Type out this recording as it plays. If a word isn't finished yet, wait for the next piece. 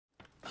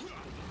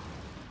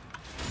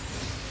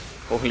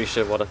Holy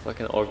shit, what a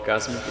fucking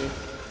orgasm.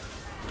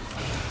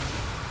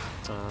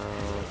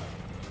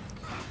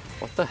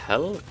 What the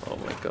hell? Oh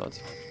my god.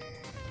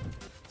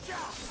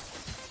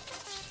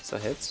 Does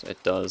that hit?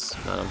 It does.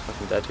 Man, I'm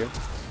fucking dead here.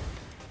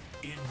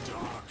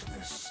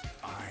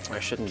 I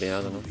shouldn't be,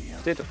 I don't know.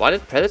 Dude, why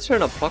did Predator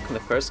not proc in the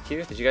first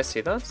Q? Did you guys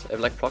see that? It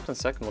like procced in the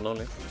second one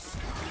only.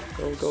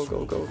 Go, go,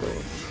 go, go, go.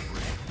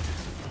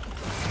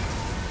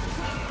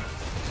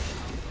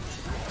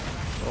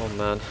 Oh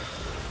man.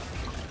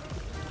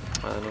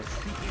 I don't know.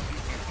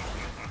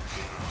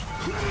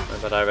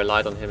 But I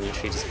relied on him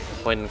literally just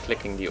point and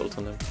clicking the ult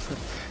on him.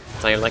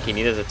 It's not even like he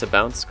needed it to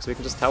bounce, because we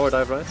can just tower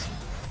dive, right?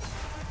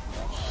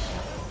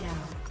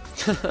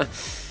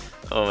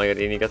 Oh my god,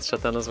 Ini gets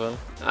shut down as well.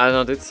 I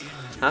don't know, it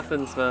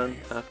happens, man.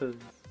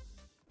 Happens.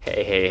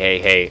 Hey, hey, hey,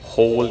 hey.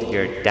 Hold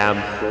your damn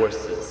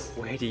horses.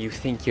 Where do you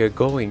think you're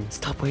going?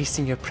 Stop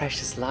wasting your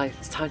precious life.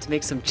 It's time to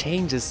make some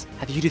changes.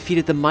 Have you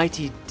defeated the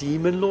mighty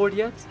Demon Lord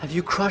yet? Have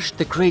you crushed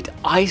the great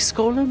Ice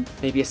Golem?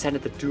 Maybe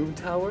ascended the Doom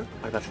Tower?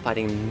 What about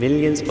fighting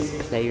millions of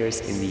players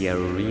in the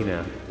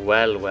arena?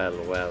 Well,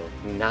 well, well.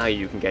 Now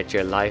you can get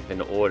your life in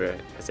order,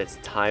 because it's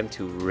time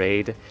to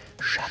raid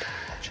Shadow.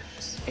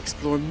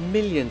 Explore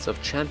millions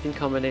of champion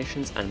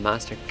combinations and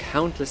master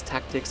countless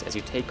tactics as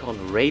you take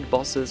on raid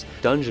bosses,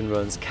 dungeon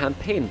runs,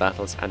 campaign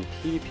battles, and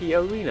PvP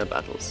arena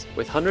battles.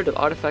 With hundreds of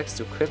artifacts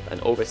to equip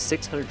and over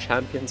 600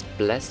 champions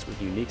blessed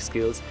with unique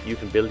skills, you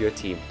can build your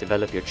team,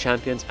 develop your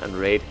champions, and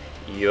raid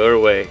your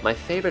way. My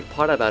favorite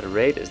part about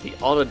Raid is the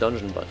auto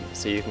dungeon button,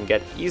 so you can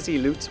get easy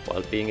loot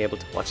while being able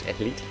to watch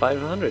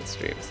Elite500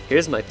 streams.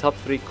 Here's my top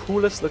 3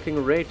 coolest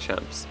looking Raid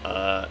champs.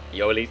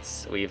 Yo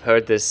Elites, we've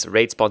heard this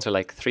Raid sponsor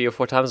like 3 or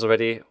 4 times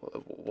already.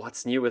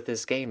 What's new with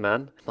this game,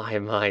 man?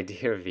 My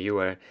dear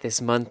viewer,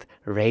 this month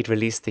Raid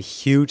released the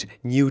huge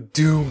new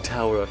Doom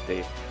Tower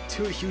update.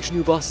 2 huge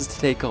new bosses to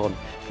take on,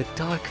 the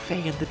Dark Fae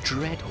and the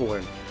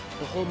Dreadhorn.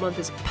 The whole month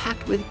is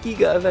packed with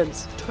giga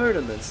events,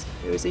 tournaments.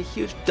 There is a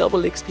huge double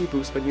XP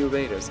boost for new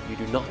raiders. You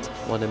do not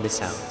want to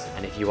miss out.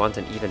 And if you want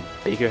an even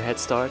bigger head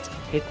start,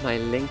 hit my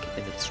link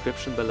in the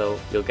description below.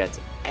 You'll get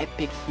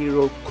Epic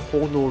Hero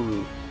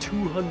Konoru,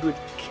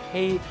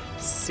 200k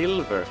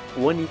silver,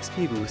 1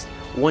 XP boost,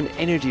 1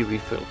 energy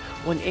refill,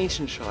 1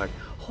 ancient shard.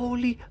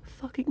 Holy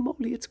fucking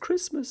moly, it's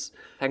Christmas.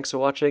 Thanks for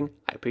watching.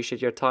 I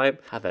appreciate your time.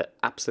 Have an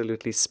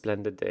absolutely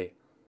splendid day.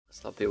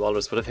 Sloppy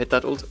Walrus would have hit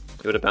that ult.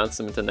 He would have bounced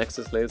him into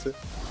Nexus laser.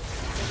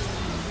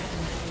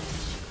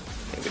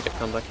 Maybe we could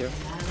come back here.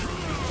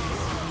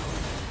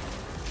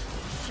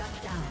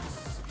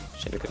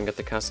 Shame we couldn't get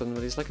the cast on,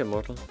 but he's like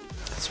immortal.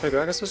 That's right,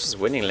 Gragas was just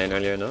winning lane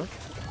earlier, no?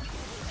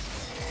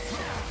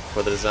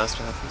 Before the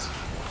disaster happens.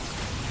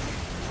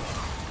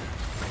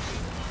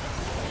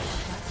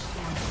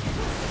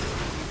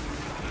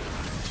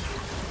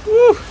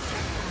 Woo!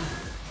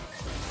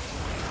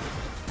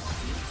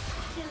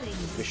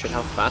 Shit,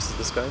 how fast is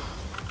this guy?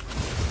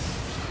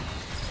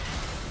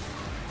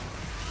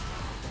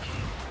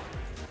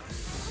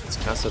 It's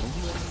casted.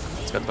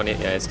 It's got 28.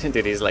 Yeah,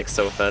 dude, he's like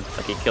so fed.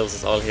 Like he kills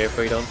us all here if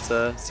we don't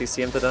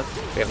CC him to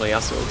death. We have no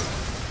Yasuo ult.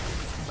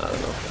 I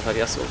don't know. I've had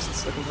Yasuo ult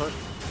since looking hard.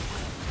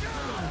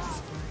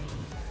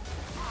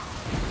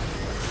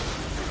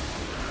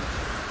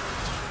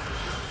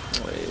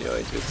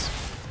 Oi, dudes.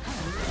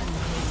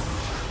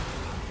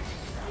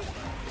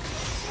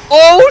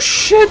 Oh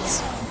shit!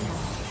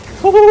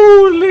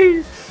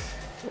 Holy!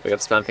 We got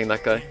spamming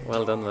that guy.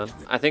 Well done, man.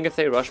 I think if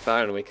they rush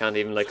Baron, we can't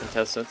even like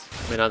contest it.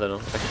 I mean, I don't know.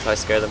 I can try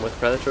scare them with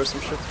Predator or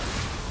some shit.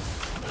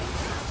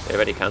 They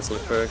already cancelled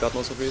it for God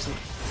knows what reason.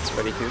 It's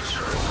pretty huge.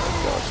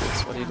 Oh god,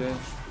 dudes, what are you doing?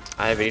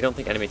 I really don't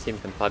think enemy team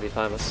can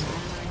 5v5 us.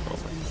 Oh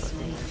my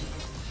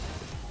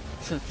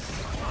god.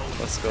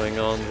 What's going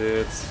on,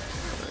 dudes?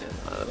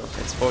 I don't know.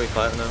 It's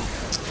 4v5 now.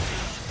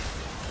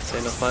 Say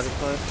no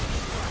 5v5.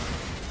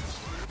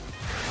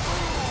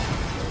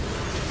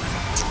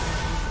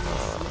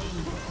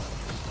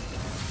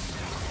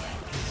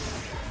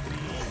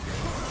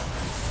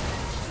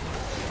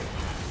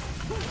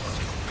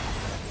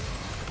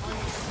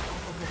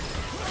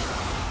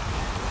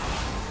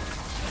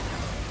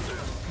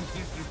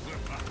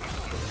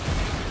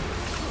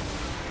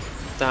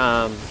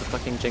 Damn, the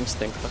fucking Jinx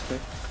thing, fuck me.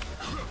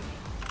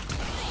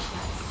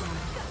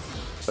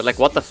 But like,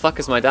 what the fuck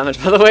is my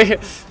damage, by the way?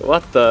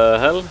 What the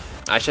hell?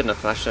 I shouldn't have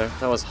flashed there.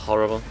 That was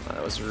horrible.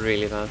 That was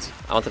really bad.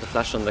 I wanted to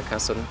flash on the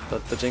Castle,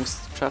 but the Jinx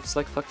traps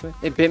like fucked me.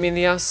 They bit me in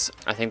the ass.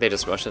 I think they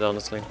just rushed it,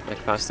 honestly. Like,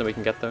 faster than we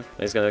can get there. And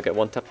he's gonna get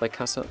one tap like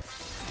Castle.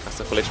 That's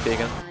the full HP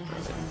again.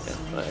 Yeah,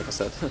 like I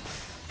said.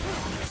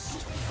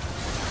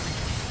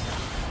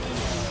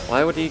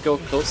 Why would he go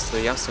close to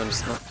the Yasuo and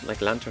just not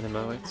like lantern him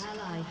out?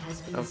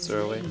 Outs are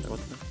away.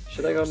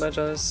 Should I go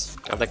Magi's?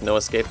 I have like no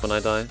escape when I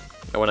die.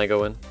 Or when I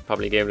go in.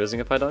 Probably game losing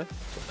if I die.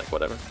 Like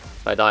whatever.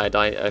 If I die, I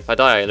die. If I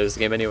die, I lose the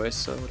game anyway,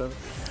 so whatever.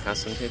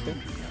 Cast and TP.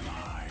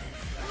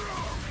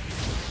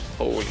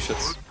 Holy shit.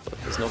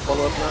 But there's no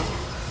follow up now.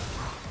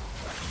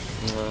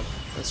 No,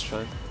 let's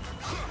try.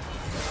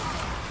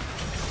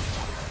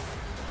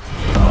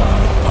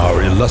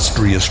 Our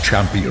illustrious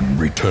champion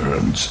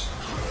returns.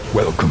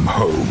 Welcome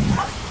home.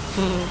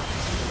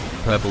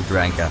 purple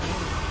dranker.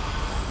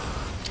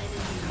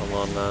 Come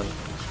on, man.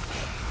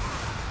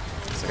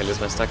 Looks like I lose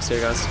my stacks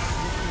here, guys.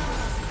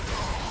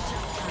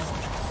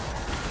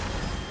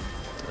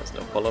 There's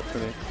no follow-up for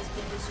me.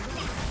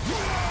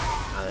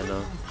 I don't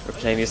know. We're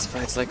playing these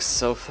fights like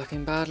so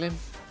fucking badly.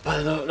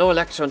 But no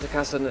Electro into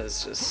Castle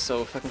is just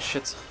so fucking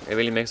shit. It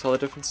really makes all the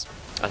difference.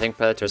 I think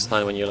Predator is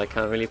fine when you like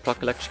can't really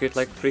proc electrocute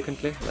like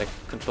frequently, like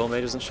control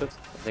mages and shit.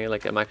 I think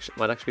like it might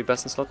actually be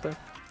best in slot there.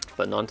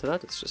 But none to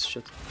that, it's just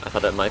shit. I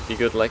thought that might be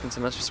good like into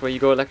matches where you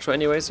go Electro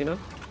anyways, you know?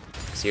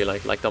 So you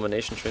like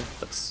domination tree,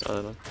 but I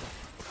don't know.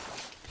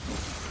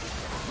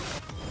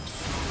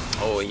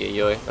 Oh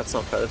yeah, that's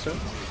not Predator.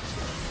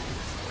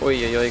 Oh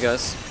yeah,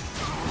 guys.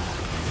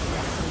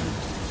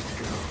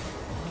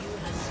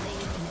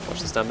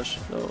 Watch this damage.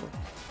 No.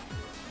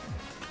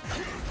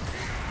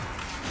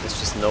 There's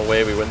just no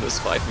way we win this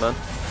fight, man.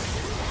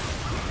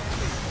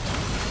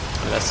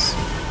 Unless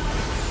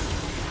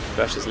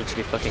Thresh is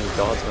literally fucking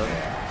god,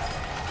 man.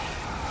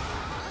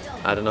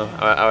 I don't know.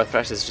 Our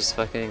Thresh is just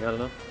fucking, I don't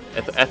know.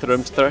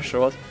 Ethereum Thresh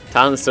or what?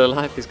 Talon's still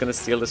alive, he's gonna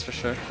steal this for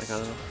sure. Like, I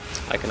don't know.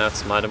 I can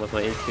outsmite him with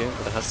my EQ,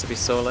 but it has to be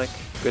so, like,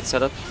 good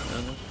setup. I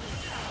don't know.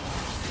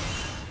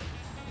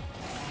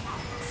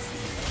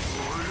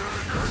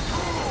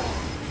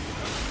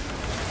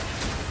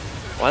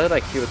 Why did I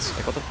Q it?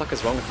 Like, what the fuck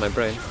is wrong with my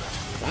brain?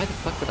 Why the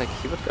fuck did I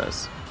Q it,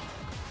 guys?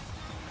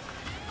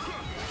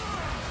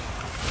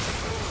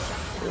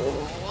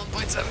 Oh,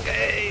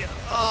 1.7k!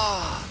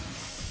 Oh.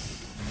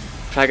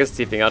 Krag is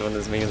TPing out when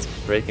this minion's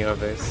breaking our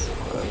base.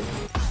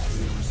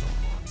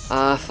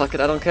 Ah, fuck it,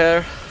 I don't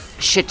care.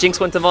 Shit, Jinx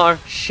went to Mar.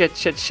 Shit,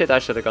 I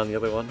should have gone the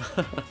other one.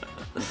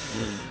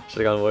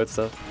 Should have gone Void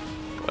stuff.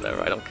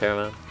 Whatever, I don't care,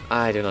 man.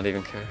 I do not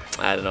even care.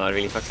 I don't know, I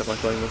really fucked up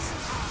not going this.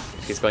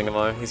 He's going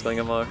Amar, he's going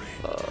Amar.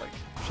 Fuck.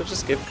 Should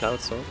just give Cloud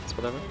so it's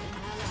whatever.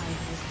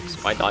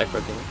 Just might die for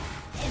it, you know.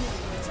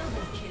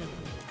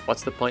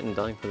 What's the point in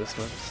dying for this,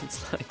 man?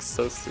 It's like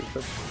so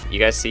stupid. You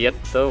guys see it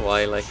though?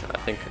 Why like I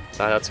think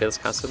Vlad outscales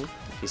Castle?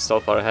 He's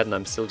so far ahead and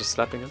I'm still just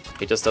slapping him.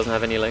 He just doesn't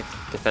have any like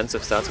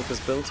defensive stats with his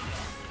build.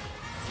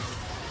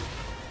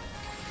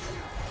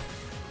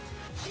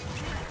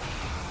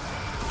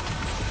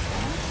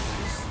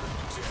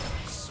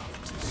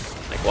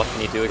 Like what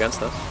can you do against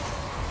that?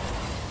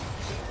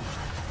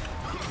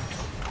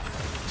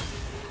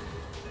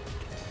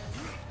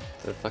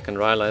 The fucking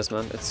Rylai's,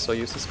 man, it's so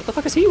useless. What the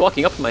fuck is he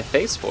walking up in my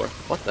face for?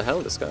 What the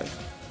hell, this guy?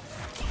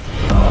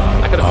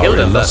 I could have killed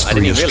him, but I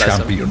didn't even realize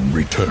champion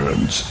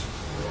returns.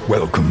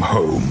 Welcome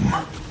home.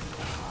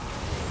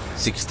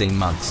 16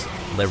 months.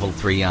 Level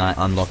 3 I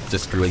unlocked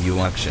Destroy You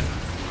action.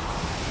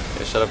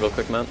 Okay, shut up real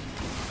quick, man.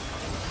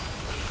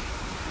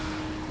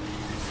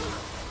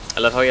 I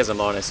love how he has a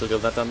Mar and I still deal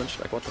that damage.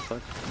 Like, what the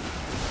fuck?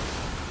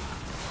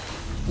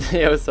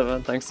 Yeah, what's up,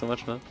 man? Thanks so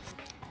much, man.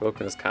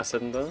 Broken his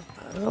Cassidon though.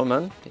 I don't know,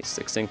 man. He's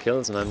 16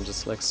 kills and I'm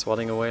just like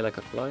swatting away like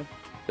a fly.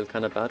 Feel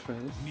kind of bad for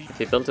him. If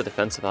he built a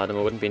defensive item,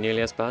 it wouldn't be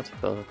nearly as bad,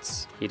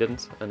 but he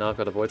didn't. And now I've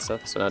got avoid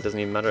stuff, so now it doesn't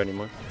even matter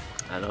anymore.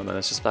 I don't know, man.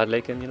 It's just bad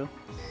laking, you know.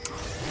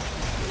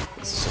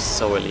 It's just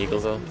so illegal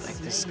though. Like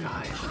this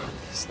guy,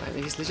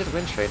 he's legit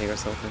win trading or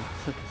something.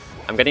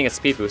 I'm getting a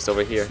speed boost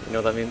over here. You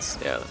know what that means?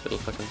 Yeah, that little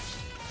fucking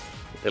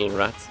little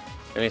rat.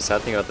 The only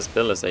sad thing about this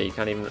build is that you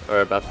can't even,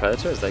 or about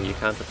Predator, is that you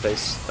can't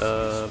replace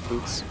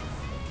boots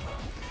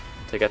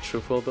to get true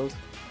full build.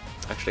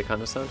 Actually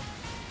kind of sad.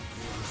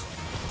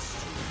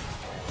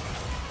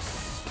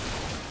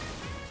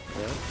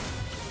 Yeah.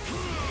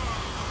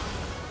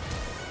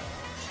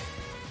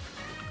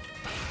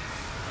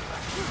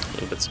 A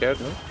little bit scared,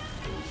 no?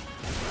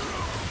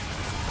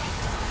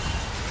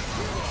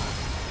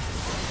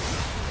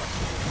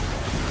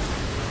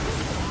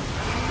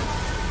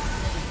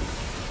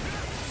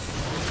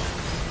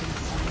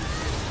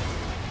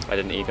 I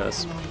didn't E,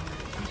 guys.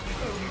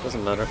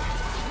 Doesn't matter.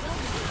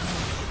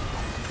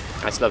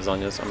 I still have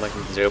Zhonya's. I'm like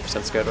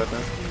 0% scared right now.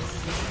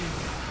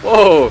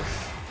 Whoa!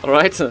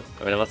 Alright. I mean,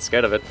 I'm not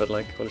scared of it, but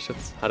like, holy shit.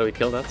 How do we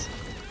kill that?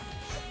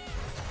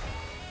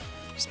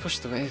 Just push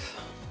the wave.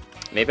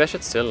 Maybe I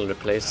should still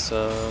replace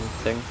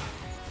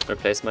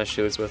replace my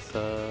shoes with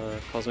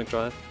Cosmic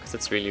Drive. Because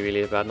it's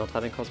really bad not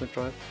having Cosmic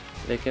Drive.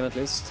 Late game at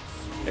least.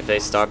 If they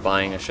start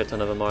buying a shit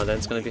ton of them more, then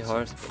it's gonna be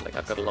hard. But like,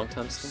 I've got a long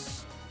time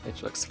still.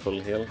 Aatrox's full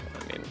heal.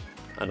 I mean,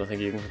 I don't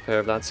think you can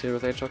compare Vlad's here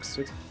with Aatrox,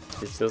 dude.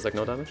 He deals like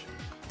no damage.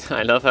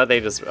 I love how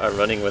they just are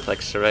running with like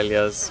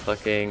Shirelia's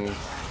fucking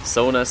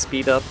Sona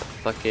speed up,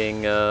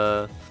 fucking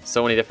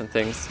so many different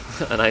things,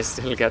 and I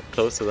still get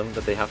close to them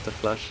that they have to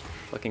flash.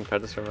 Fucking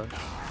Predator, man.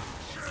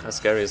 How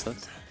scary is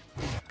that?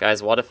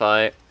 Guys, what if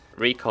I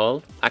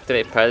recall,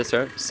 activate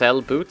Predator,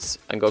 sell boots,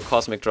 and go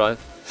Cosmic Drive?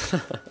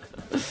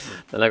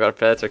 Then I got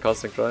Predator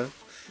Cosmic Drive.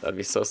 That'd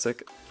be so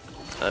sick.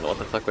 I don't know what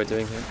the fuck we're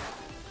doing here.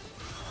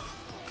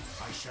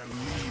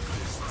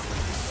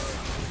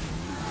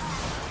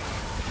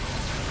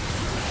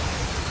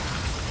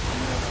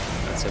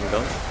 That's him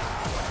gone.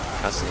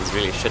 Castle is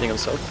really shitting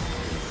himself.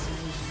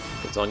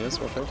 Good Zhonya's,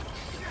 what right?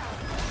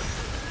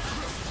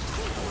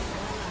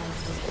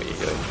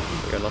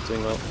 We are not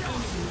doing well.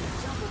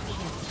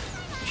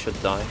 should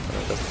die, but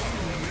it doesn't.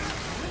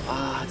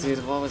 Ah,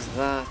 dude, what was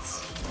that?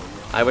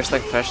 I wish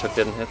like Thresh Hook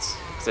didn't hit,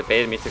 because it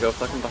baited me to go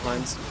fucking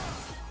behind.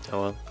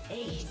 Oh well.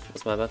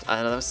 That's my bad.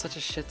 I know, that was such a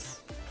shit.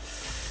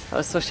 That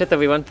was so shit that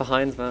we went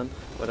behind, man.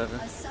 Whatever.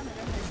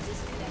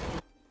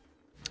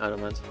 I don't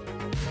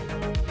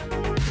mind.